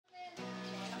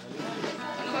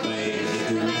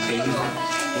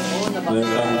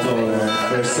Welcome to our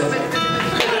first set.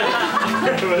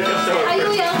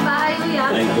 Ayuyang ba? Ayuyang?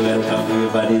 I'd like to welcome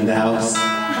everybody in the house.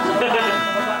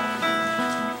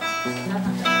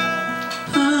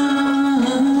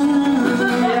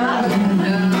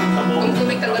 Kung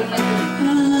tumitagal na yun.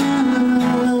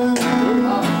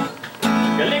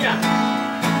 Galing ah!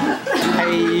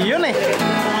 Ayun eh!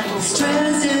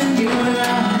 Stress in your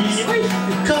eyes,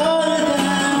 colder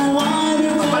than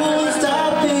wonderful,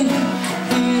 stopping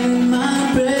in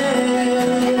my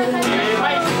breath.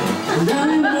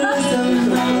 Numbers of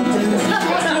mountains,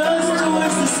 thrust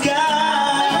towards the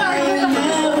sky,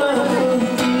 never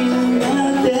feel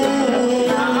nothing.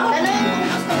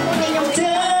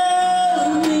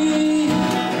 Tell me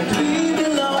we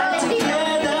belong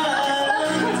together,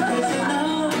 'cause you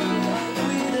know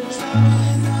we're the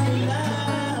troubles of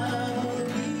love.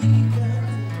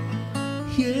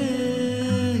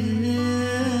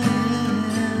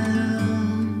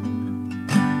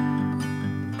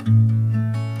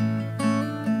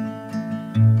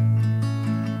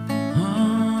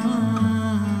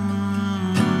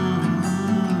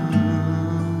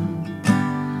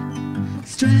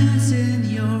 Stress in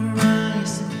your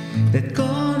eyes that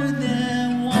colder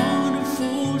than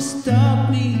wonderful,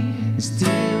 stop me,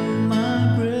 still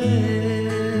my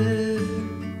breath.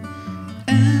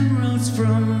 Emeralds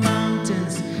from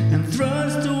mountains and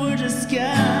thrust toward the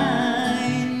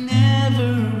sky,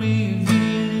 never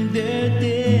revealing their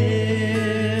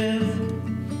depth.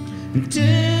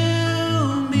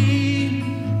 Tell me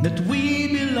that we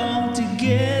belong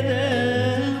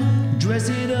together, dress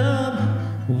it up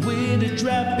with the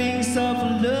trappings of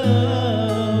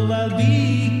love. I'll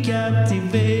be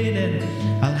captivated,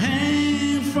 I'll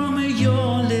hang from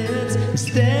your lips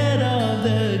instead of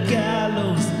the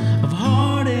gallows of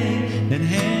heartache that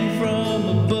hang from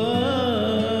above.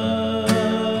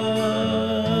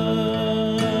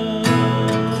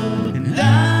 And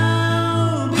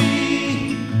I'll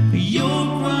be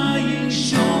your crying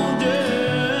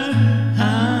shoulder,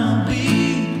 I'll be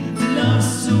love's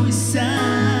suicide,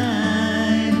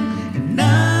 and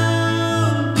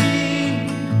I'll be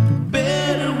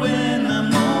better when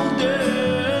I'm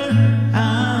older.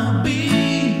 I'll be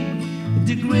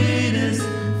the greatest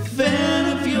fan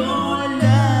of your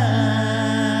life.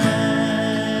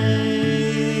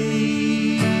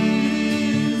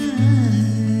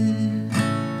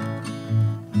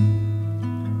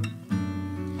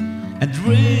 And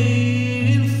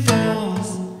rain falls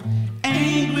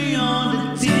angry on the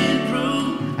tin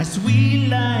roof as we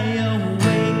lie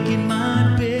awake in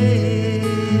my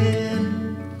bed.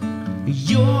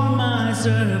 You're my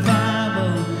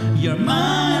survival, you're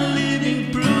my living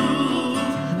proof.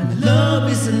 Love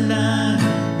is alive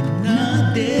and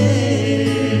not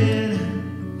dead.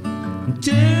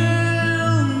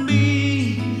 Tell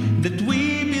me that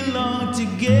we belong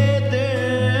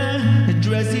together,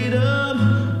 dress it up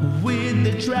with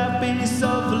the trappings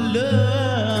of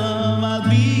love. I'll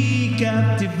be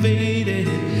captivated,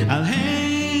 I'll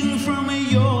hang from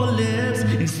your lips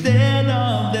instead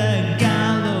of the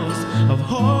gallows of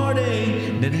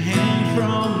heartache that hang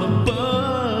from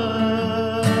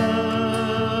above.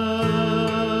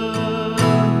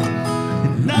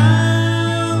 And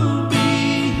I'll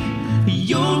be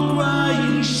your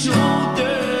crying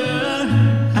shoulder,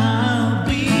 I'll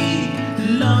be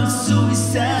love's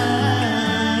suicide,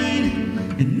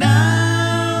 and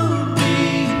I'll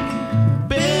be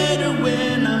better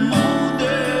when I'm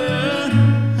older.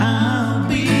 I'll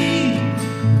be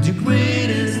the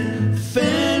greatest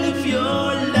fan of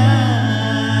your life.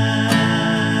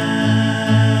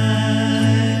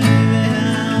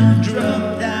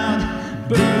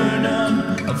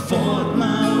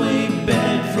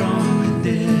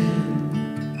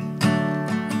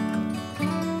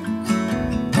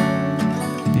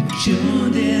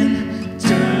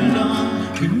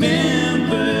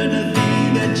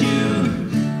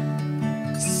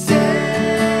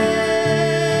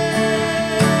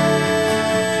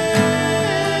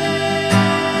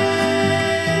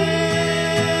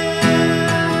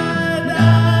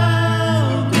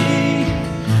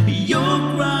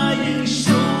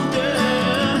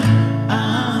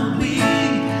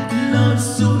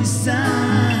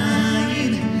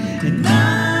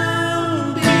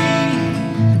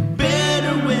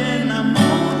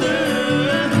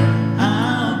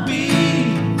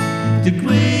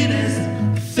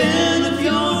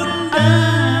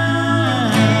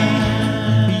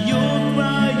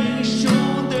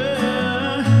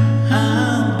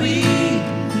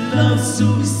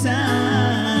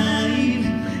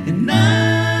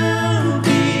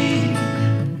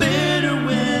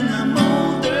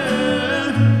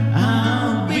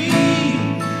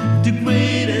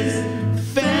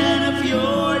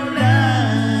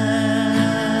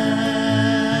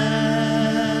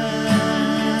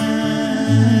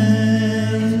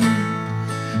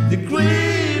 the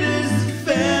greatest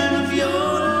fan of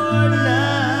your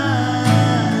life,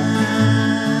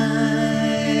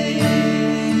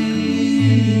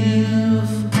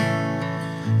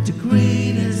 the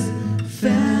greatest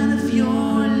fan of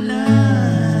your life.